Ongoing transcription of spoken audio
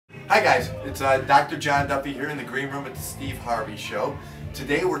Hi guys, it's Dr. John Duffy here in the green room at the Steve Harvey Show.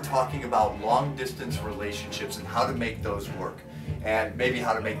 Today we're talking about long distance relationships and how to make those work, and maybe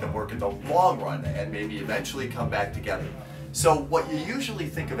how to make them work in the long run and maybe eventually come back together. So what you usually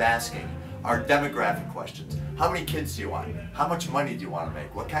think of asking are demographic questions. How many kids do you want? How much money do you want to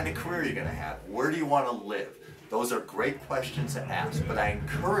make? What kind of career are you going to have? Where do you want to live? Those are great questions to ask, but I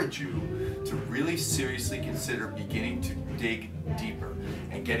encourage you to really seriously consider beginning to dig deeper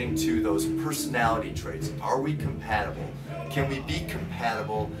and getting to those personality traits. Are we compatible? Can we be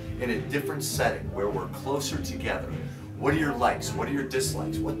compatible in a different setting where we're closer together? What are your likes? What are your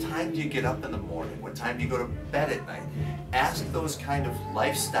dislikes? What time do you get up in the morning? What time do you go to bed at night? Ask those kind of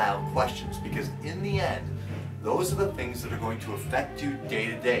lifestyle questions, because in the end, those are the things that are going to affect you day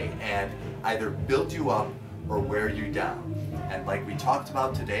to day and either build you up or wear you down. And like we talked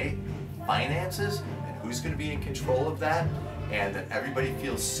about today, finances and who's going to be in control of that, and that everybody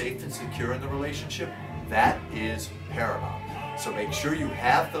feels safe and secure in the relationship, that is paramount. So make sure you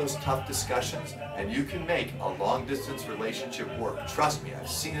have those tough discussions and you can make a long distance relationship work. Trust me, I've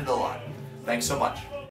seen it a lot. Thanks so much.